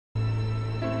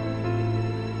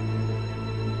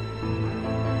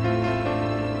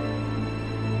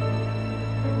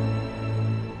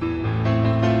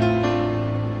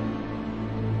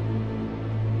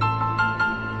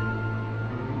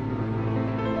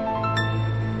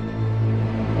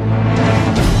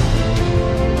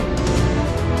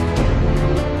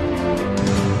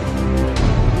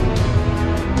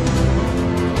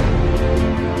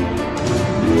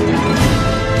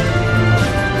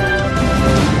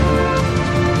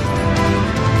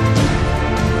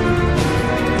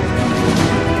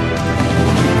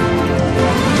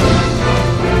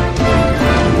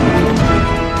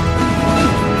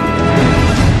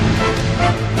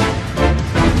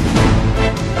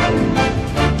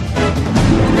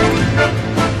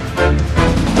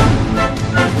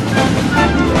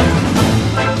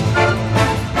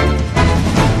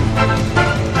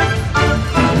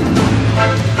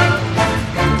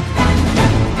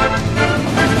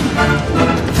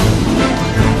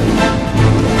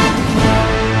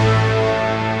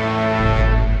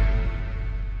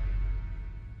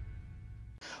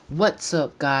What's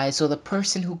up, guys? So the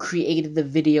person who created the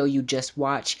video you just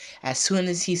watched, as soon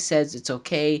as he says it's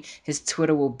okay, his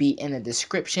Twitter will be in the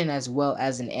description as well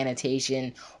as an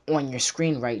annotation on your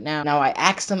screen right now. Now, I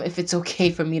asked him if it's okay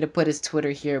for me to put his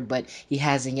Twitter here, but he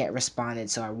hasn't yet responded,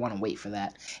 so I want to wait for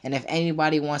that. And if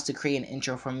anybody wants to create an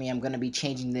intro for me, I'm going to be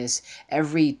changing this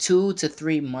every 2 to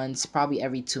 3 months, probably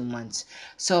every 2 months.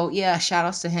 So yeah, shout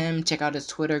outs to him. Check out his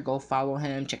Twitter, go follow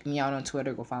him. Check me out on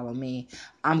Twitter, go follow me.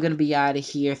 I'm gonna be out of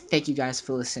here. Thank you guys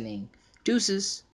for listening. Deuces.